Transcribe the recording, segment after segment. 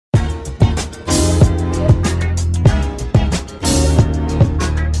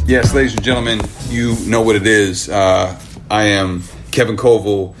Yes, ladies and gentlemen, you know what it is. I am Kevin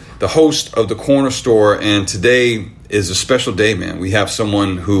Koval, the host of The Corner Store, and today is a special day, man. We have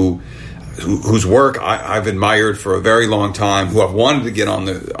someone whose work I've admired for a very long time, who I've wanted to get on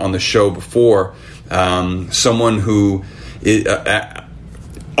the show before. Someone who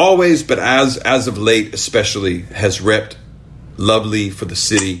always, but as of late especially, has repped lovely for the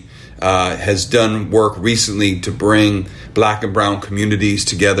city. Has done work recently to bring Black and brown communities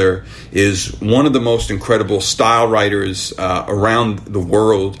together, is one of the most incredible style writers around the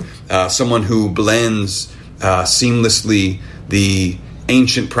world, someone who blends seamlessly the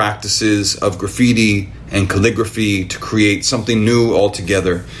ancient practices of graffiti and calligraphy to create something new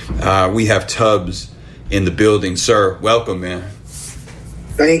altogether. We have Tubsz in the building. Sir, welcome, man.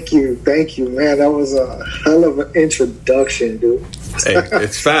 Thank you, man. That was a hell of an introduction, dude. Hey,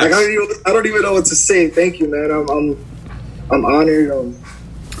 it's fast. Like, I don't even know what to say. Thank you, man. I'm honored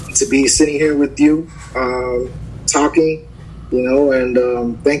to be sitting here with you, talking,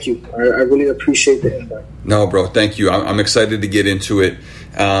 and thank you. I really appreciate the invite. No, bro, thank you. I'm excited to get into it.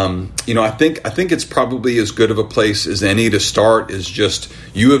 I think it's probably as good of a place as any to start. Is just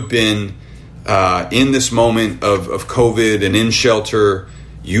you have been in this moment of COVID and in shelter.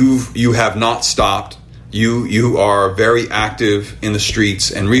 You have not stopped. You are very active in the streets,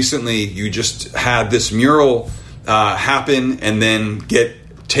 and recently you just had this mural happen and then get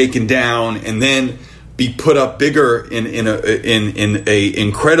taken down and then be put up bigger in a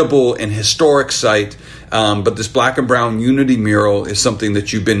incredible and historic site. But this Black and Brown Unity mural is something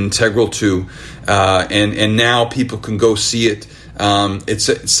that you've been integral to, and now people can go see it. It's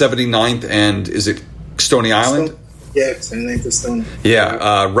at 79th and is it Stony Island? Yeah, 79th and Stony.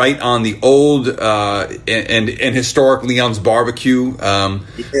 Yeah, right on the old and historic Leon's Barbecue.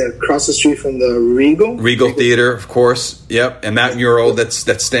 Across the street from the Regal Theater, of course. Yep, and that mural that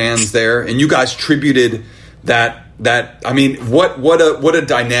stands there, and you guys tributed that. I mean, what a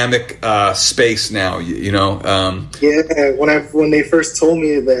dynamic space now. Yeah, when they first told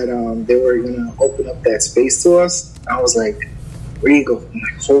me that they were gonna open up that space to us, I was like, Regal. I'm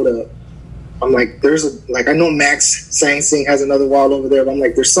like, hold up. I'm like, I know Max Sangsing has another wall over there, but I'm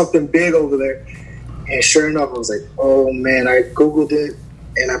like, there's something big over there. And sure enough, I was like, oh man, I Googled it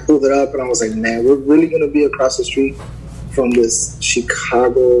and I pulled it up and I was like, man, we're really going to be across the street from this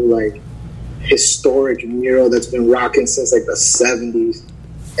Chicago, historic mural that's been rocking since the 70s.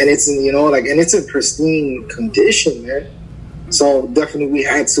 And it's it's in pristine condition, man. So definitely we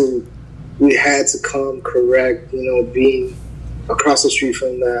had to come correct, being across the street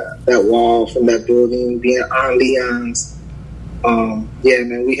from that wall, from that building, being on Leon's. Yeah,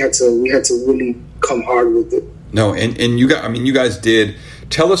 man, we had to really come hard with it. No, and you guys did.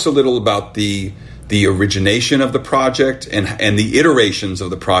 Tell us a little about the origination of the project and the iterations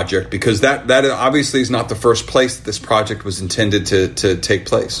of the project, because that obviously is not the first place that this project was intended to take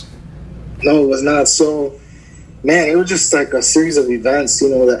place. No, it was not. So, man, it was just like a series of events,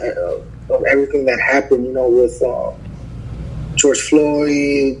 of everything that happened, with George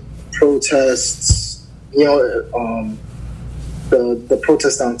Floyd protests, the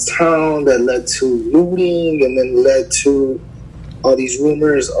protests downtown that led to looting and then led to all these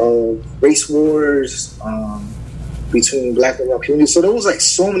rumors of race wars between Black and brown communities. So there was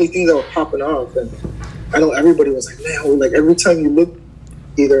so many things that were popping off, and I know everybody was like, man, every time you look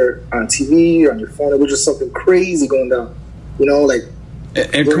either on TV or on your phone, it was just something crazy going down,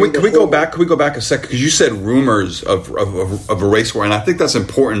 And can we go back? Can we go back a second? Because you said rumors of a race war, and I think that's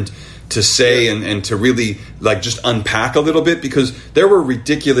important to say and to really just unpack a little bit, because there were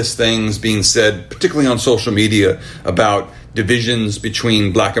ridiculous things being said, particularly on social media, about divisions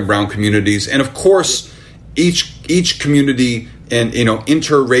between Black and brown communities, and of course, each community and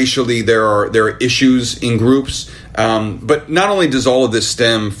interracially there are issues in groups. But not only does all of this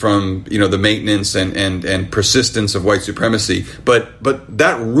stem from the maintenance and persistence of white supremacy, but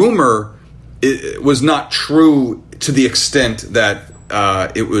that rumor was not true to the extent that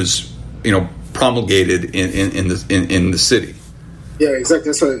it was promulgated in the city. Yeah, exactly.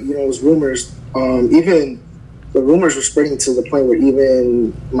 That's why it was rumors. Even the rumors were spreading to the point where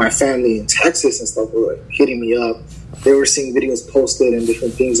even my family in Texas and stuff were hitting me up. They were seeing videos posted and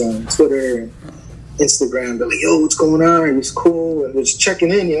different things on Twitter and Instagram. They're like, yo, what's going on? It's cool. And they're just checking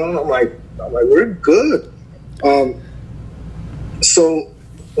in, and I'm like, we're good. So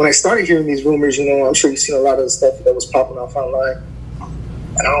when I started hearing these rumors, I'm sure you've seen a lot of the stuff that was popping off online.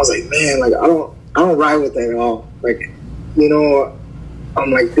 And I was like, man, I don't ride with that at all. I'm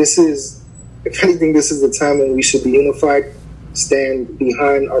like, if anything, this is the time when we should be unified, stand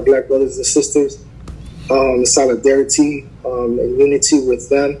behind our Black brothers and sisters. solidarity and unity with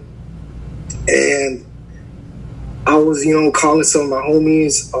them. And I was, calling some of my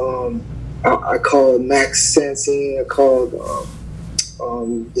homies. I called Max Sansing. I called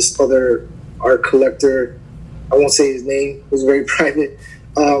this other art collector. I won't say his name. It was very private.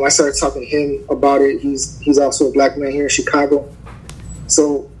 I started talking to him about it. He's also a black man here in Chicago.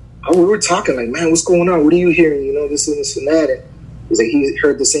 So we were talking like, man, what's going on? What are you hearing? This and this and that. And he's like, he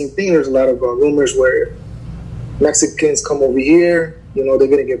heard the same thing. There's a lot of rumors where Mexicans come over here, they're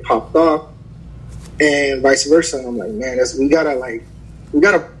going to get popped off, and vice versa. And I'm like, man, we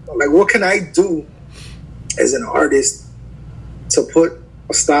gotta, what can I do as an artist to put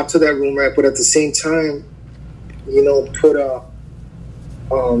a stop to that rumor, but at the same time,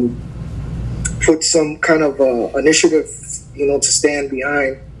 put some kind of initiative, to stand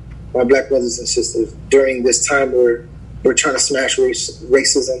behind my black brothers and sisters during this time where we're trying to smash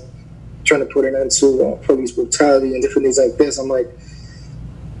racism, trying to put an end to police brutality and different things like this. I'm like,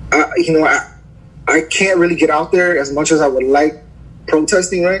 I can't really get out there as much as I would like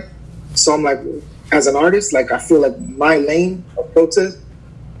protesting, right? So I'm like, as an artist, like I feel like my lane of protest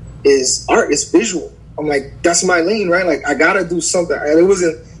is art, it's visual. I'm like, that's my lane, right? Like I gotta do something. It was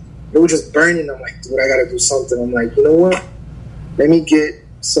just burning. I'm like, dude, I gotta do something. I'm like, you know what? Let me get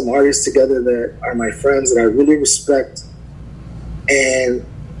some artists together that are my friends that I really respect, and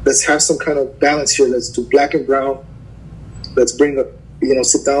let's have some kind of balance here. Let's do black and brown. Let's bring up,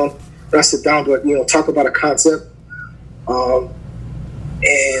 sit down, not sit down, but talk about a concept, and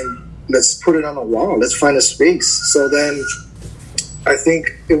let's put it on a wall. Let's find a space. So then, I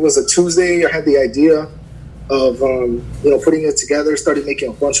think it was a Tuesday. I had the idea of putting it together. Started making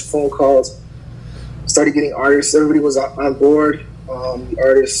a bunch of phone calls. Started getting artists. Everybody was on board. The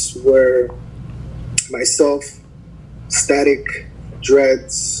artists were myself, Static,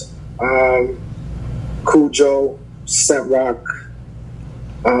 Dreads, Cujo, Scent Rock,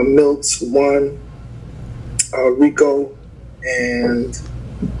 Milt, One, Rico, and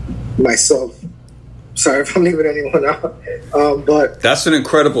myself. Sorry if I'm leaving anyone out, but that's an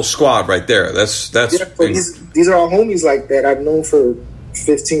incredible squad right there. That's yeah, these are all homies like that I've known for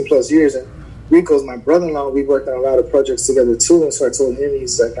 15 plus years, and Rico's my brother-in-law. We worked on a lot of projects together too, and so I told him,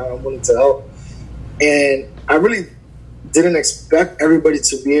 he's like, I'm willing to help. And I really didn't expect everybody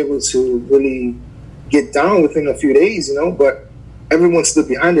to be able to really get down within a few days, but everyone stood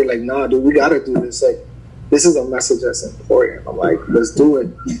behind it like, nah, dude, we gotta do this. Like, this is a message that's important. I'm like, let's do it.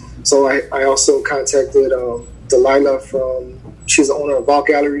 So I also contacted Delilah she's the owner of Vault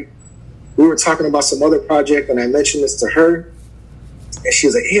Gallery. We were talking about some other project, and I mentioned this to her, and she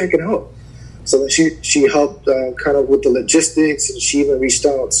was like, hey, I can help. So then she helped kind of with the logistics, and she even reached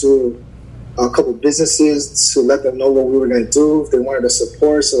out to a couple businesses to let them know what we were going to do if they wanted to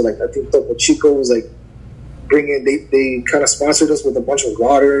support. So like I think Topo Chico was like they kind of sponsored us with a bunch of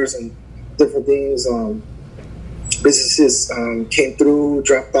waters and different things. Businesses came through,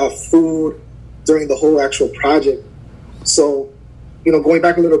 dropped off food during the whole actual project. So, going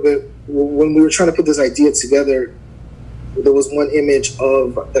back a little bit, when we were trying to put this idea together, there was one image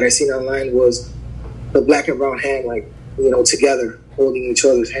that I seen online was the black and brown hand, like, together, holding each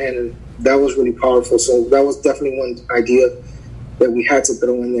other's hand. And that was really powerful. So that was definitely one idea that we had to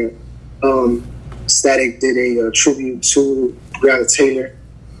throw in there. Static did a tribute to Breonna Taylor,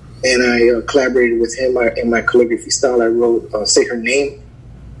 and I collaborated with him in my calligraphy style. I wrote Say Her Name.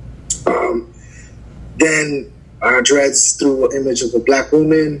 Then Dreads threw an image of a black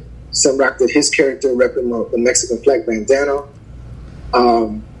woman. Semrock did his character repping the Mexican flag bandana.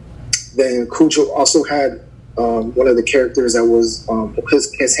 Then Cujo also had one of the characters that was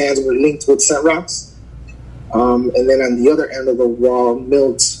his hands were linked with Semrock's. And then on the other end of the wall,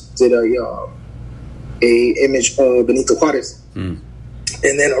 Milt did a image of Benito Juarez.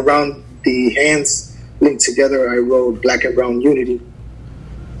 And then around the hands linked together, I wrote black and brown unity.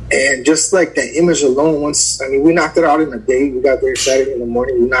 And just like that image alone, we knocked it out in a day. We got there Saturday in the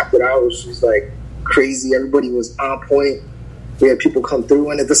morning. We knocked it out. It was just like crazy. Everybody was on point. We had people come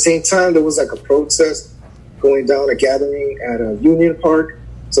through. And at the same time, there was like a protest going down, a gathering at a Union Park.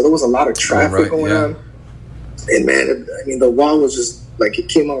 So there was a lot of traffic going on. And man, the wall was just like, it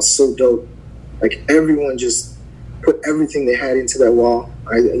came out so dope. Like everyone just put everything they had into that wall.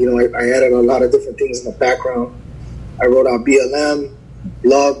 I added a lot of different things in the background. I wrote out BLM,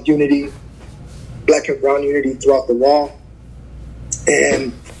 love, unity, black and brown unity throughout the wall.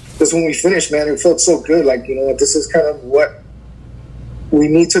 And just when we finished, man, it felt so good. Like, this is kind of what we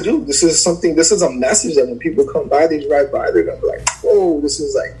need to do. This is a message that when people come by, they drive by, they're going to be like, whoa, this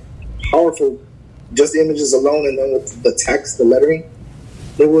is like powerful. Just the images alone, and then with the text, the lettering.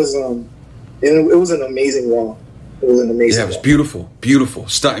 It was And it was an amazing wall. It was an amazing. Yeah, it was beautiful, beautiful.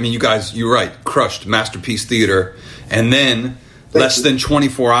 I mean, you guys, you're right. Crushed Masterpiece Theater, and then less than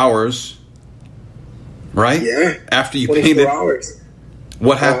 24 hours, right? Yeah. After you painted, hours.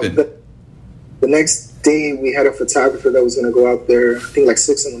 What happened? The next day, we had a photographer that was going to go out there. I think like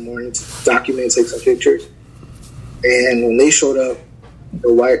 6 a.m. to document, take some pictures. And when they showed up,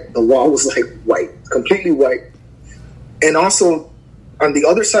 the wall was like white, completely white. And also, on the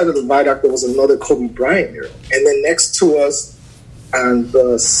other side of the viaduct, there was another Kobe Bryant mural. And then next to us, on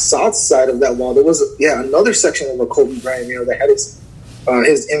the south side of that wall, there was another section of a Kobe Bryant mural that had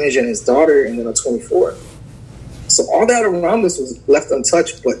his image and his daughter, and then a 24. So all that around us was left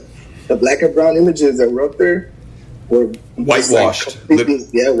untouched, but the black and brown images that were up there were whitewashed. Like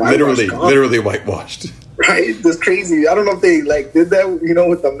whitewashed, literally whitewashed. Right? That's crazy. I don't know if they did that,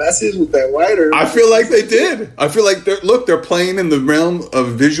 with the message with that white. Or I feel like they did. I feel like they're playing in the realm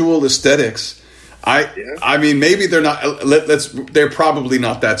of visual aesthetics. I mean, maybe they're not. They're probably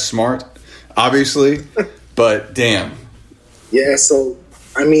not that smart, obviously, but damn. Yeah. So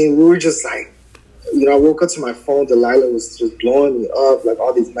I mean, we were just like, I woke up to my phone. Delilah was just blowing me up, like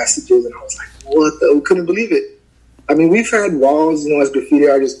all these messages, and I was like, what? We couldn't believe it. I mean, we've had walls, as graffiti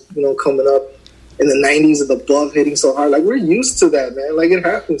artists, coming up in the 90s of the buff hitting so hard. Like, we're used to that, man. Like, it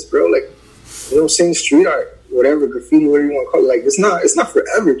happens, bro. Like, saying street art, whatever, graffiti, whatever you want to call it. Like, it's not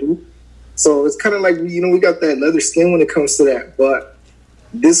forever, dude. So it's kind of like, we got that leather skin when it comes to that. But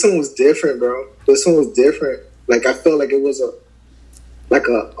this one was different, bro. This one was different. Like, I felt like it was a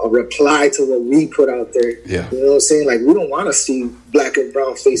reply to what we put out there. Yeah. You know what I'm saying? Like, we don't want to see black and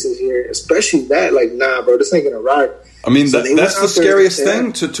brown faces here, especially that. Like, nah, bro, this ain't going to ride. I mean, that's the scariest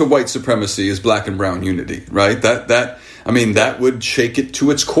thing to white supremacy is black and brown unity, right? That would shake it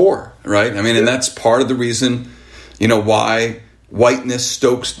to its core, right? I mean, and that's part of the reason, why whiteness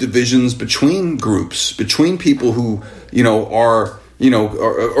stokes divisions between groups, between people who, are,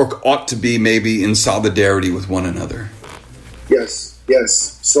 or ought to be maybe in solidarity with one another. Yes.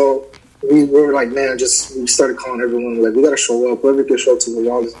 So we were like, man, we started calling everyone, like, we got to show up. Whoever can show up to the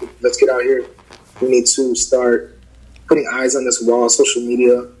wall, let's get out here. We need to start putting eyes on this wall, social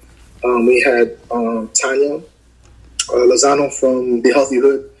media. We had Tanya Lozano from The Healthy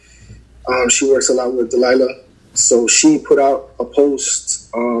Hood. She works a lot with Delilah. So she put out a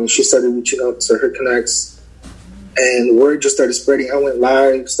post. She started reaching out to her connects. And the word just started spreading. I went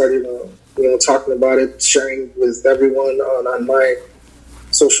live, started talking about it, sharing with everyone on my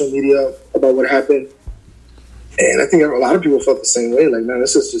social media about what happened. And I think a lot of people felt the same way. Like, man,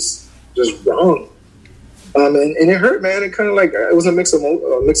 this is just wrong. And it hurt, man. It kind of like, it was a mix of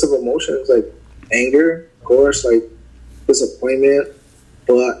emotions, like anger, of course, like disappointment.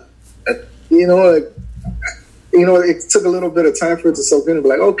 But, it took a little bit of time for it to soak in and be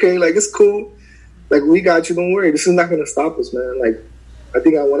like, okay, like, it's cool. Like, we got you. Don't worry. This is not going to stop us, man. Like, I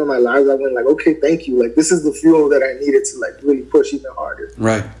think on one of my lives, I went like, okay, thank you. Like, this is the fuel that I needed to like really push even harder.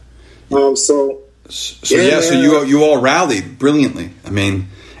 Right. So you all rallied brilliantly. I mean,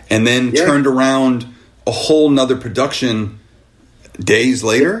 and then turned around a whole nother production days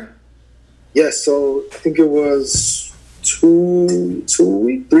later. Yeah. So I think it was 3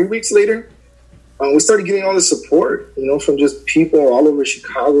 weeks later. We started getting all the support, from just people all over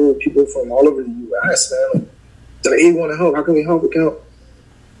Chicago, people from all over the U.S., man. Like, hey, want to help? How can we help? We can help.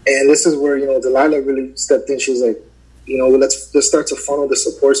 And this is where, Delilah really stepped in. She was like, let's start to funnel the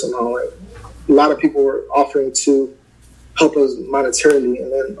support somehow. Like, a lot of people were offering to help us monetarily.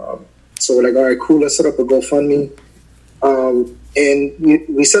 And then, so we're like, all right, cool, let's set up a GoFundMe. And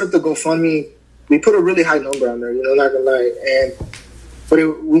we set up the GoFundMe. We put a really high number on there, not gonna lie.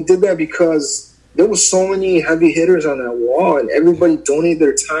 We did that because there was so many heavy hitters on that wall, and everybody donated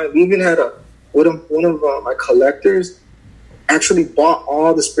their time. We even had one of my collectors actually bought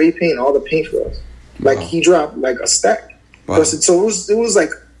all the spray paint, all the paint for us. Like, he dropped like a stack. Wow. So it was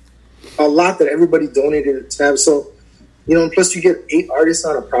like a lot that everybody donated to have. So, and plus you get 8 artists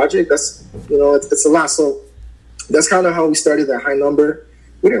on a project. That's, it's a lot. So that's kind of how we started that high number.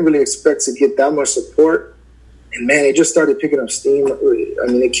 We didn't really expect to get that much support. And man, it just started picking up steam. I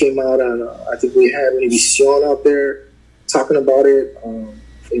mean, it came out on, I think we had Univision out there talking about it.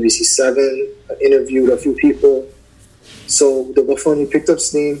 ABC7 interviewed a few people. So the GoFundMe picked up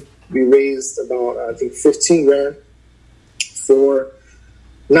steam. We raised about, I think, 15 grand for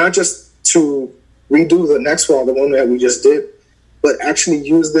not just to redo the next wall, the one that we just did, but actually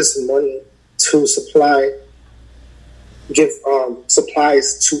use this money to give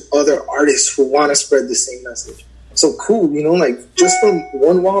supplies to other artists who want to spread the same message. So cool, like, just from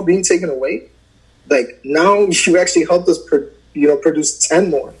one wall being taken away, like, now you actually helped us produce 10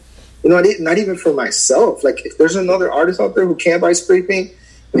 more. not even for myself. Like, if there's another artist out there who can't buy spray paint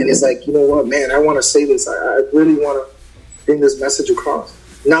and is like, you know what, man, I want to say this. I really want to bring this message across.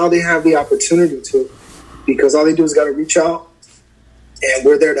 Now they have the opportunity to, because all they do is got to reach out, and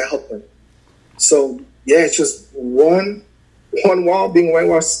we're there to help them. So yeah, it's just one wall being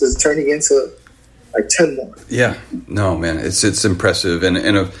whitewashed is turning into like 10 more. Yeah, no, man, it's impressive, and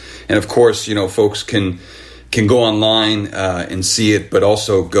of course, folks can go online and see it, but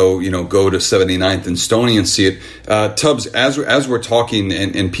also go to 79th and Stony and see it. Tubsz, as we're talking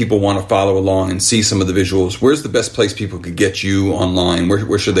and people want to follow along and see some of the visuals, where's the best place people could get you online?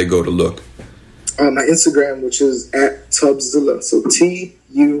 Where should they go to look? My Instagram, which is at Tubszilla, so TUBSZ_ILLA.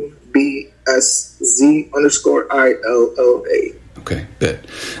 Okay, bet.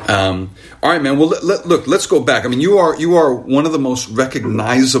 All right, man. Well, look, let's go back. I mean, you are one of the most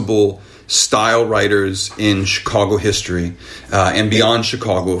recognizable style writers in Chicago history, and beyond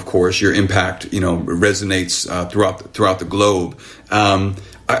Chicago, of course. Your impact, resonates throughout the globe.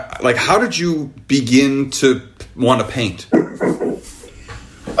 How did you begin to want to paint?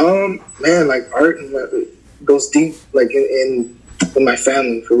 Man, like art goes deep, like in my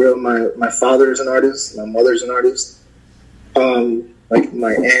family, for real. My father is an artist, my mother's an artist. Like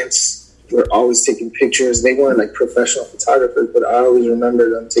my aunts were always taking pictures. They weren't like professional photographers, but I always remember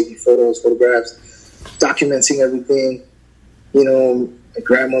them taking photographs, documenting everything. My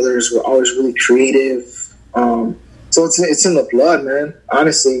grandmothers were always really creative. So it's in the blood, man,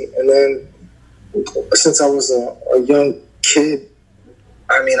 honestly. And then since I was a young kid,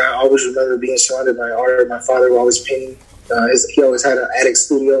 I mean, I always remember being surrounded by art. My father was always painting. He always had an attic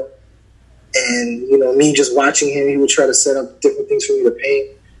studio. And, me just watching him, he would try to set up different things for me to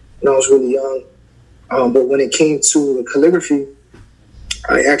paint when I was really young. But when it came to the calligraphy,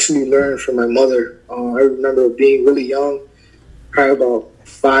 I actually learned from my mother. I remember being really young, probably about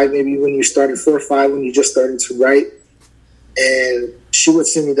 5, maybe when you started 4 or 5, when you just started to write. And she would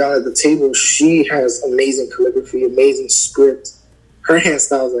sit me down at the table. She has amazing calligraphy, amazing script. Her hand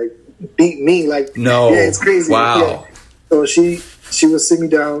styles like beat me. Like, no, yeah, it's crazy. Wow. Yeah. So she would sit me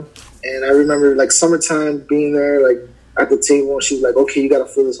down, and I remember like summertime being there, like at the table, and she's like, "Okay, you got to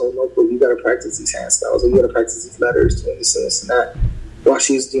fill this whole notebook. You got to practice these hand styles. You got to practice these letters, doing this and this and that." While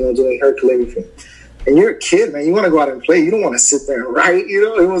she's doing her calligraphy, and you're a kid, man. You want to go out and play. You don't want to sit there and write.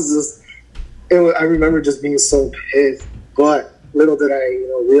 It was. I remember just being so pissed. But little did I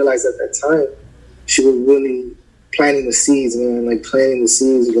realize at that time, she was really planting the seeds, man, like planting the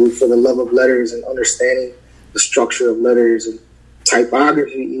seeds for the love of letters and understanding the structure of letters and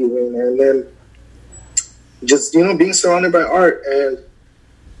typography even. And then just, being surrounded by art. And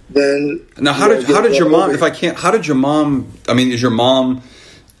then... Now, how did your mom, if I can't, how did your mom, I mean, is your mom...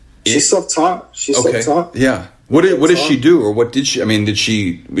 She's self-taught. Self-taught. Yeah. What did she do? Or what did she,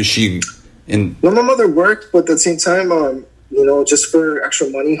 was she in... No, my mother worked, but at the same time, just for extra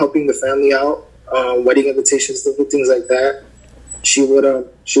money, helping the family out, wedding invitations, different things like that. She would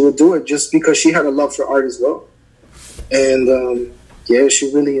do it just because she had a love for art as well. And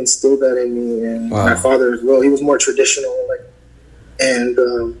she really instilled that in me. And wow. My father as well. He was more traditional,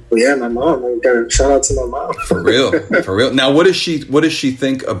 my mom. I got a shout out to my mom. For real. Now, what does she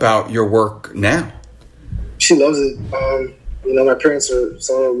think about your work now? She loves it. My parents are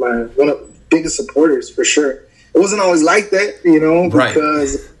one of the biggest supporters for sure. It wasn't always like that,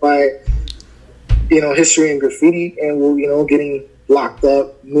 because of my, history and graffiti, and getting locked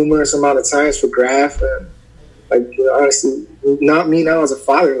up numerous amount of times for graph. And honestly, not me now as a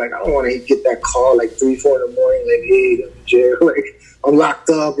father. Like, I don't want to get that call like 3, 4 in the morning, like, hey, I'm in jail, like I'm locked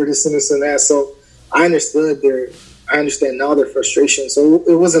up or this and this and that. So I understand now their frustration. So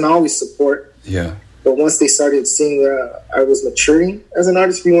it wasn't always support. Yeah. But once they started seeing that I was maturing as an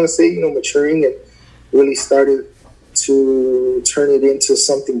artist, if you want to say, maturing, and really started to turn it into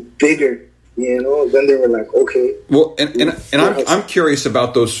something bigger, then they were like, okay. Well, and I'm curious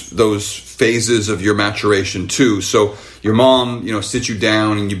about those phases of your maturation too. So your mom, sits you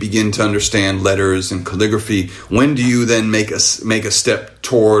down and you begin to understand letters and calligraphy. When do you then make a step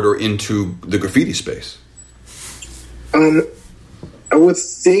toward or into the graffiti space? I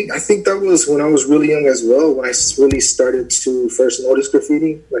think that was when I was really young as well, when I really started to first notice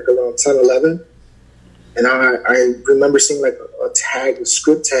graffiti, like around 10, 11. And I remember seeing like a tag, a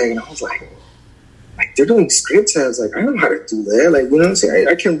script tag, and I was like they're doing script tags. Like, I know how to do that. Like, you know what I'm saying?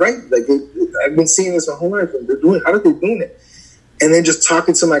 I can write. Like, I've been seeing this my whole life, and how are they doing it? And then just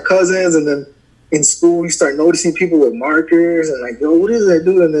talking to my cousins, and then in school, you start noticing people with markers, and like, yo, what does that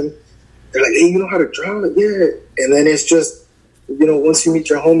do? And then they're like, hey, you know how to draw? Like, yeah. And then it's just, once you meet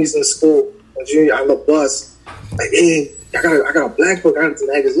your homies in school, on the bus, like, hey, I got a black book. I got this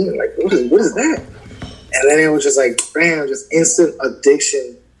magazine. Like, what is that? And then it was just like, bam, just instant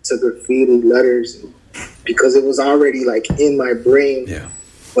addiction to graffiti letters because it was already like in my brain. Yeah.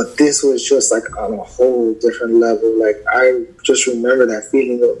 But this was just like on a whole different level. Like I just remember that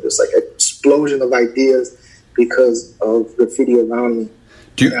feeling of just like an explosion of ideas because of graffiti around me.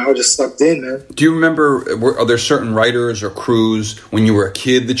 And I was just sucked in, man. Do you remember, are there certain writers or crews when you were a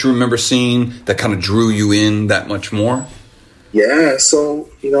kid that you remember seeing that kind of drew you in that much more? Yeah, so,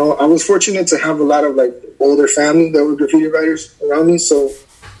 you know, I was fortunate to have a lot of, like, older family that were graffiti writers around me. So,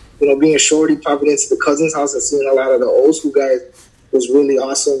 you know, being a shorty, popping into the cousin's house and seeing a lot of the old school guys was really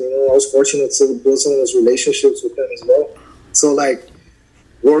awesome. You know, I was fortunate to build some of those relationships with them as well. So, like,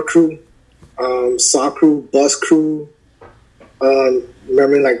 War Crew, Saw Crew, Bus Crew,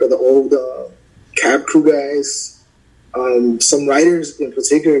 remembering, like, the old Cab Crew guys. Some writers in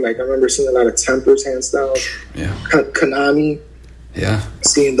particular, like I remember seeing a lot of Tempers, hands down. Yeah. Konami. Yeah.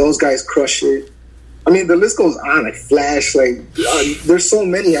 Seeing those guys crush it. I mean, the list goes on. Like Flash, like there's so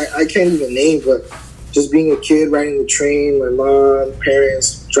many I can't even name. But just being a kid, riding the train, my mom,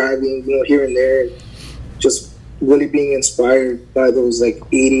 parents driving, you know, here and there, just really being inspired by those like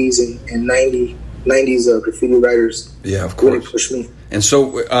 80s and 90s graffiti writers. Yeah, of course. Really pushed me. And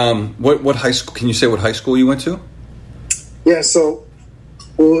so, what high school? Can you say what high school you went to? Yeah, so,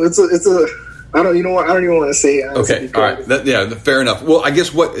 well, it's a. I don't. You know what? I don't even want to say it. Okay, all right. Fair enough. Well, I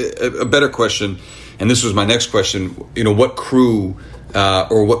guess what a better question, and this was my next question. You know, what crew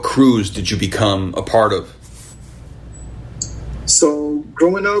or what crews did you become a part of? So,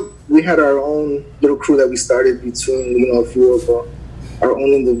 growing up, we had our own little crew that we started between a few of our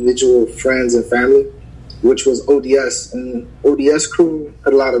own individual friends and family, which was ODS, and ODS crew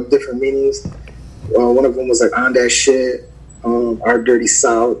had a lot of different meanings. One of them was like On That Shit, Our Dirty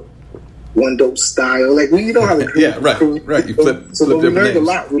South, One Dope Style. Like we don't have a crew. Yeah, right. You flip we learned names. a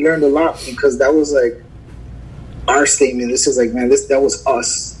lot. We learned a lot because that was like our statement. This is like, man, that was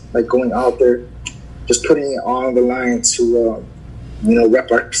us. Like going out there, just putting it on the line to rep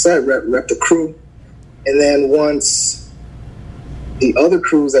our set, rep the crew, and then once the other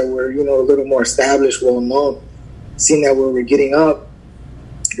crews that were a little more established, well known, seeing that we were getting up.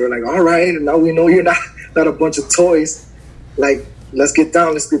 They're like, all right, and now we know you're not a bunch of toys. Like, let's get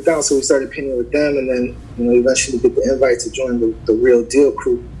down. So we started painting with them, and then eventually get the invite to join the Real Deal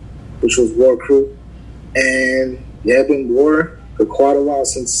crew, which was War Crew. And yeah, been War for quite a while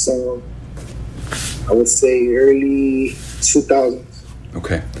since I would say early 2000s.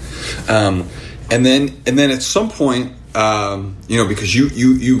 Okay, and then at some point, because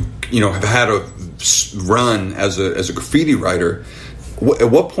you have had a run as a graffiti writer.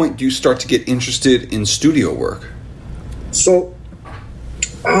 At what point do you start to get interested in studio work? So,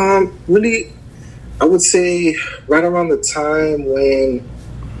 really, I would say right around the time when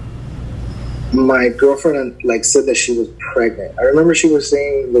my girlfriend said that she was pregnant. I remember she was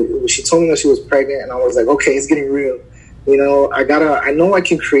saying she told me that she was pregnant, and I was like, okay, it's getting real. I know I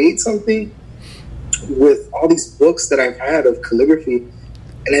can create something with all these books that I've had of calligraphy,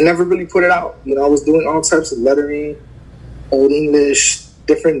 and I never really put it out. I was doing all types of lettering, Old English,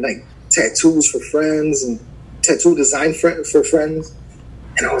 different tattoos for friends and tattoo design for friends.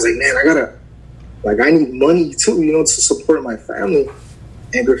 And I was like, man, I need money too, to support my family.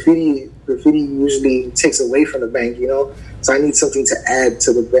 And graffiti usually takes away from the bank, so I need something to add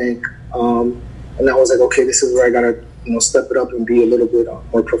to the bank. And I was like, okay, this is where I gotta, step it up and be a little bit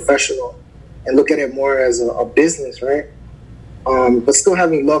more professional and look at it more as a business, right? But still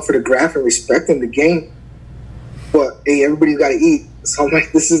having love for the craft and respecting the game. But hey, everybody's got to eat. So I'm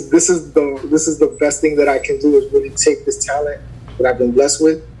like, this is the best thing that I can do is really take this talent that I've been blessed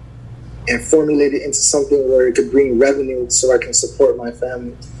with and formulate it into something where it could bring revenue so I can support my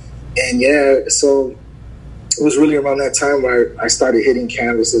family. And yeah, so it was really around that time where I started hitting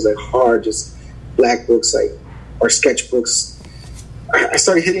canvases hard, just black books or sketchbooks. I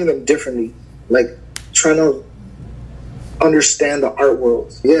started hitting them differently, trying to understand the art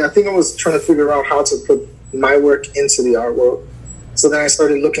world. Yeah, I think I was trying to figure out how to put my work into the art world. So then I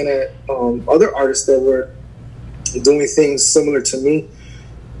started looking at other artists that were doing things similar to me.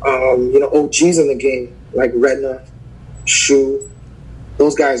 OGs in the game, like Redna, Shu.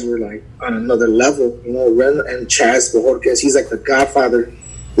 Those guys were on another level. Ren and Chaz Bojorquez, he's the godfather.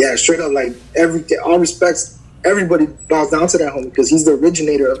 Yeah, straight up, everything, all respects, everybody bows down to that homie because he's the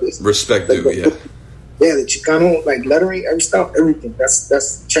originator of this. Respect, yeah. Yeah, the Chicano, lettering, every style, everything. That's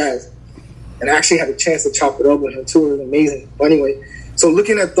Chaz. And I actually had a chance to chop it up with him too. It was amazing. But anyway, so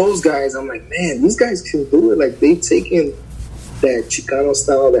looking at those guys, I'm like, man, these guys can do it. They've taken that Chicano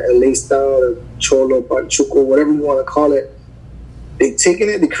style, the LA style, the Cholo, Pachuco, whatever you want to call it. They've taken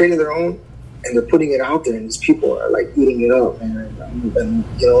it, they created their own, and they're putting it out there, and these people are like eating it up, man. And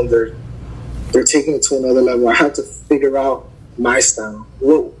you know, they're taking it to another level. I have to figure out my style.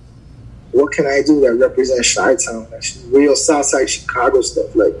 What can I do that represents Chi-Town? That's real Southside Chicago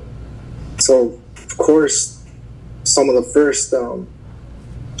stuff. Like, so of course, some of the first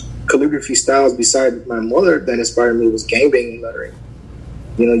calligraphy styles besides my mother that inspired me was gangbanging lettering.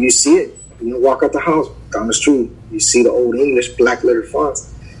 You know, you see it. You walk out the house, down the street, you see the old English black letter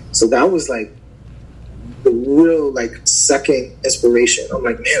fonts. So that was like the real like second inspiration. I'm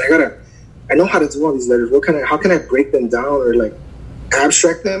like, man, I know how to do all these letters. How can I break them down or like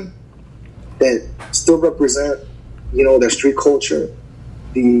abstract them that still represent, you know, that street culture,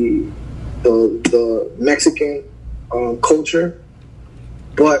 the Mexican culture,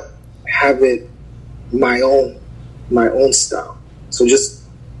 but have it my own style. So just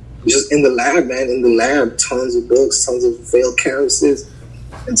in the lab, man, tons of books, tons of failed canvases,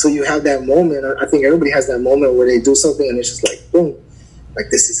 until you have that moment. I think everybody has that moment where they do something and it's just like, boom, like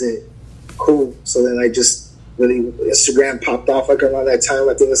this is it, cool. So then I just really, Instagram popped off like around that time.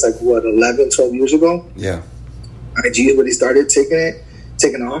 I think it's like, 11, 12 years ago? Yeah. IG really started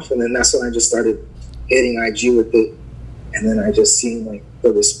taking off, and then that's when I just started hitting IG with it. And then I just seen like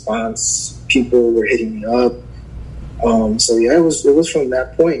the response, people were hitting me up. So yeah, it was from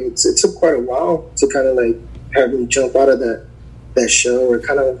that point. It took quite a while to kind of like have me jump out of that shell, or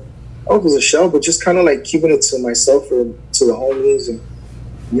kind of, it was a shell, but just kind of like keeping it to myself or to the homies, and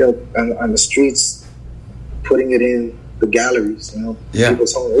you know, on the streets, putting it in the galleries, you know,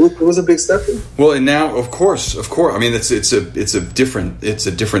 people's homes. It was a big step in. Well, and now, of course. I mean, it's a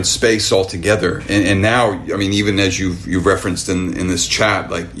different space altogether. And now, I mean, even as you've referenced in this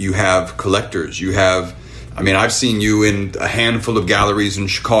chat, like you have collectors, you have. I mean, I've seen you in a handful of galleries in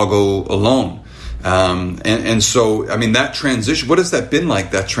Chicago alone. And so, I mean, that transition, what has that been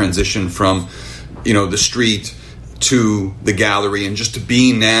like, that transition from, you know, the street to the gallery, and just to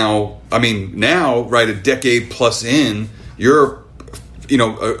be now, I mean, now, right, a decade plus in, you're, you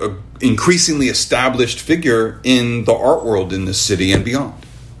know, a increasingly established figure in the art world in this city and beyond.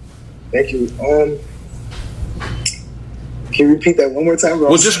 Thank you. Can you repeat that one more time, bro?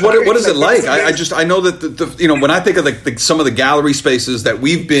 Well, just what is it like? I know that the you know, when I think of like some of the gallery spaces that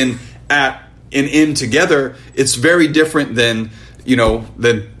we've been at and in together, it's very different than, you know,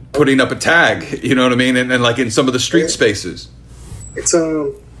 than putting up a tag. You know what I mean? And like in some of the street spaces,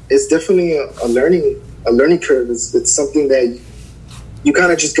 it's definitely a learning curve. It's something that you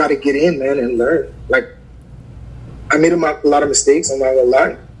kind of just got to get in, man, and learn. Like, I made a lot of mistakes. I'm not gonna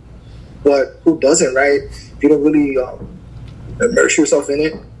lie, but who doesn't, right? If you don't really immerse yourself in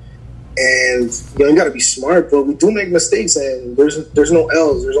it, and you know, you got to be smart. But we do make mistakes, and there's no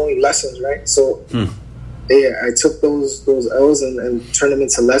L's. There's only lessons, right? So yeah, I took those L's and turned them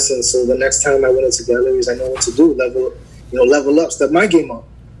into lessons. So the next time I went into galleries, I know what to do. Level up, step my game up.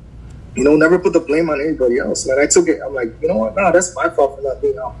 You know, never put the blame on anybody else. Man, I took it. I'm like, you know what? No, that's my fault for not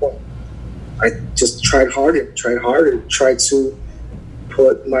being on point. I just tried harder, tried to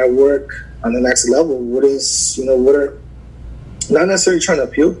put my work on the next level. What are not necessarily trying to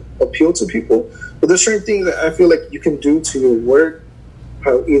appeal to people, but there's certain things that I feel like you can do to your work,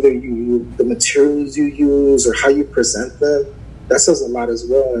 how either the materials you use or how you present them, that says a lot as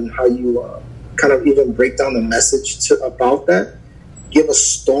well, and how you kind of even break down the message about that. Give a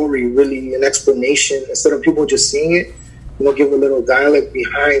story, really, an explanation, instead of people just seeing it. You know, give a little dialect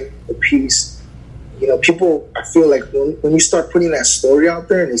behind the piece. You know, people, I feel like when you start putting that story out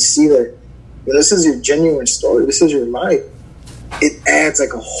there and they see that, you know, this is your genuine story, this is your life, it adds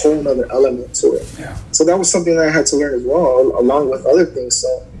like a whole nother element to it. Yeah. So that was something that I had to learn as well, along with other things.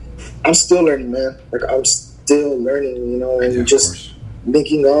 So I'm still learning, man. Like, I'm still learning, you know, and just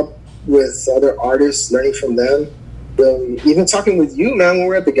linking up with other artists, learning from them. Even talking with you, man, when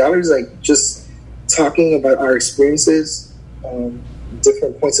we're at the galleries, like just talking about our experiences,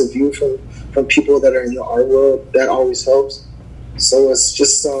 different points of view from people that are in the art world, that always helps. So it's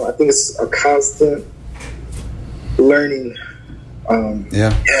just, I think it's a constant learning.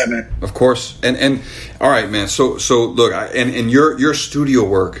 Yeah, man. Of course. And all right, man. So look, and your studio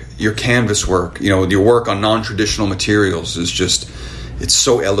work, your canvas work, you know, your work on non-traditional materials is just, it's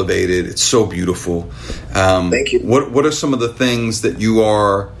so elevated. It's so beautiful. Thank you. What are some of the things that you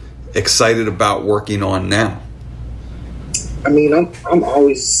are excited about working on now? I mean, I'm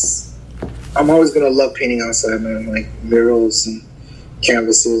always gonna love painting outside, man. Like murals and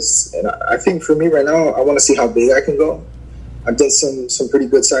canvases, and I think for me right now, I want to see how big I can go. I've done some pretty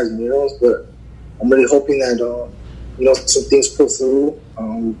good sized murals, but I'm really hoping that some things pull through,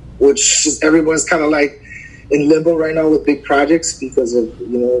 which is, everyone's kind of like in limbo right now with big projects because of,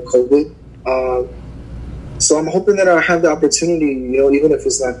 COVID. So I'm hoping that I have the opportunity, even if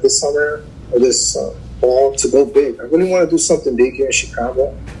it's not this summer or this fall, to go big. I really want to do something big here in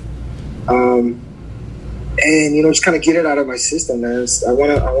Chicago. And, just kind of get it out of my system, man. I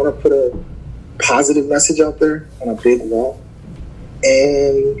want to put a positive message out there on a big wall.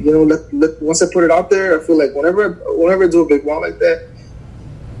 And, once I put it out there, I feel like whenever I do a big wall like that,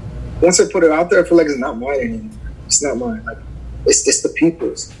 once I put it out there, I feel like it's not mine anymore. It's not mine. Like, it's the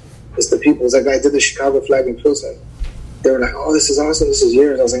people's. It's the people's. Like, I did the Chicago flag in Pilsen. They were like, "Oh, this is awesome. This is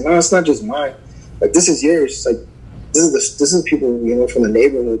yours." I was like, "No, it's not just mine. Like, this is yours. Like, this is people, from the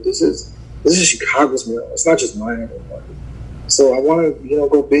neighborhood. This is Chicago's mural. It's not just mine anymore." So I want to,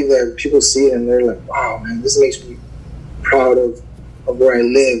 go big that people see it and they're like, "Wow, man, this makes me proud of where I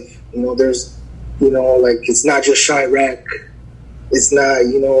live." There's, like, it's not just Chirac. It's not,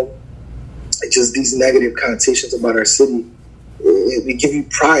 just these negative connotations about our city. It give you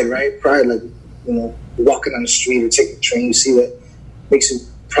pride, right? Pride, like, walking on the street or taking the train, you see that, makes you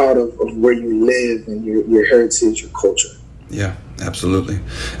proud of where you live and your heritage, your culture. Yeah, absolutely.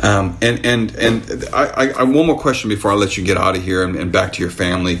 And I one more question before I let you get out of here and back to your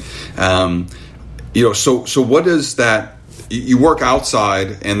family. So what is that? You work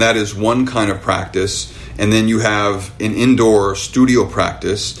outside, and that is one kind of practice, and then you have an indoor studio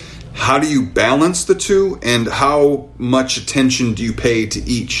practice. How do you balance the two, and how much attention do you pay to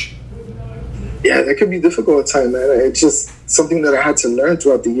each? Yeah, that could be difficult at times, man. It's just something that I had to learn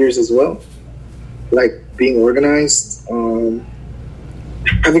throughout the years as well. Like, being organized,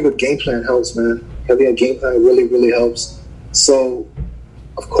 having a game plan helps, man. Having a game plan really, really helps. So,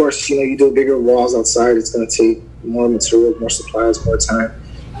 of course, you do bigger walls outside. It's going to take more material, more supplies, more time.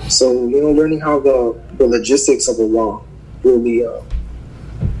 So, learning how the logistics of a wall really,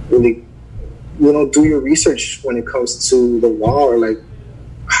 do your research when it comes to the wall, or like,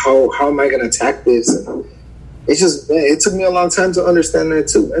 how am I going to attack this? And it's just, man, it took me a long time to understand that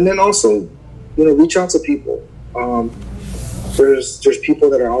too. And then also, reach out to people. There's people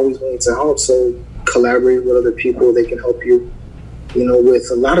that are always willing to help. So collaborate with other people. They can help you,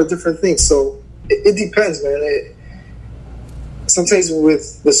 with a lot of different things. So it depends, man. Sometimes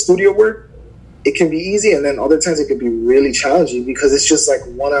with the studio work, it can be easy, and then other times it can be really challenging because it's just like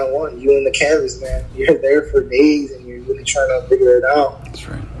one-on-one. You and the canvas, man. You're there for days, and you're really trying to figure it out. That's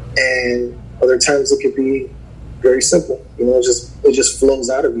right. And other times it could be very simple. It just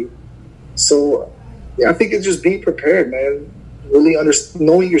flows out of you. So, yeah, I think it's just being prepared, man. Really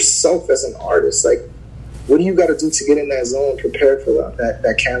knowing yourself as an artist. Like, what do you got to do to get in that zone, prepared for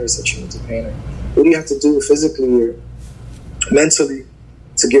that canvas that you need to paint? What do you have to do physically or mentally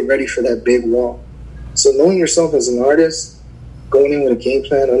to get ready for that big wall? So knowing yourself as an artist, going in with a game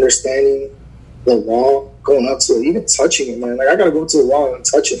plan, understanding the wall, going up to it, even touching it, man. Like, I got to go to the wall and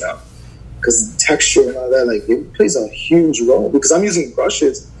touch it now because the texture and all that, like, it plays a huge role because I'm using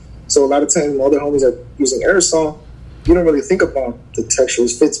brushes. So a lot of times other homies are using aerosol. You don't really think about the texture.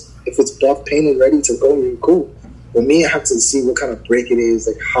 If it's buff, painted, ready to go, you're cool. But me, I have to see what kind of break it is.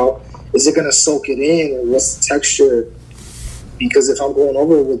 Like, how is it going to soak it in, or what's the texture? Because if I'm going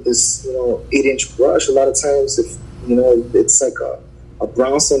over with this, 8-inch brush, a lot of times if, it's like a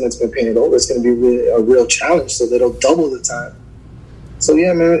brownstone that's been painted over, it's going to be a real challenge. So that'll double the time. So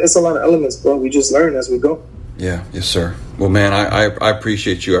yeah, man, it's a lot of elements, bro. We just learn as we go. Yeah, yes, sir. Well, man, I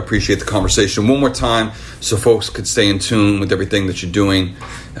appreciate you. I appreciate the conversation. One more time, so folks could stay in tune with everything that you're doing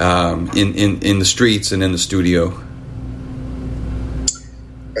in the streets and in the studio.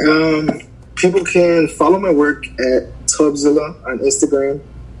 People can follow my work at Tubszilla on Instagram,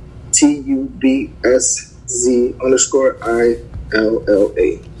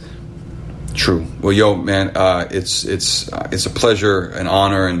 TUBSZ_ILLA. True. Well, yo, man, it's a pleasure, an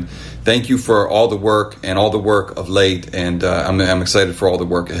honor, and thank you for all the work and all the work of late. And I'm excited for all the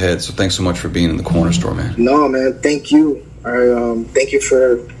work ahead. So thanks so much for being in the Corner Store, man. No, man, thank you. Thank you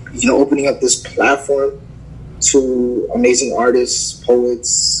for opening up this platform to amazing artists,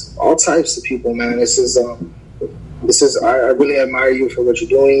 poets, all types of people, man. This is I really admire you for what you're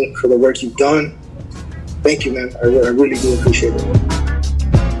doing, for the work you've done. Thank you, man. I really do appreciate it.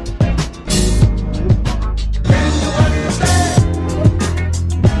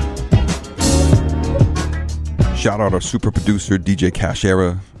 Shout out our super producer, DJ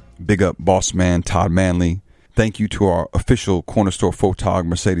Cashera. Big up boss man, Todd Manley. Thank you to our official Corner Store photog,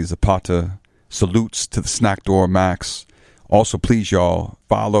 Mercedes Zapata. Salutes to the Snack Door, Max. Also, please, y'all,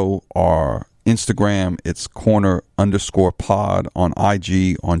 follow our Instagram, it's corner_pod. On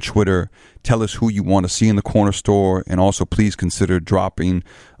IG, on Twitter. Tell us who you want to see in the corner store, and also please consider dropping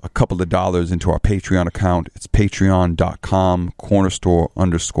a couple of dollars into our Patreon account. It's patreon.com,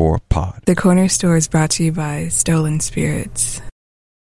 cornerstore_pod. The Corner Store is brought to you by Stolen Spirits.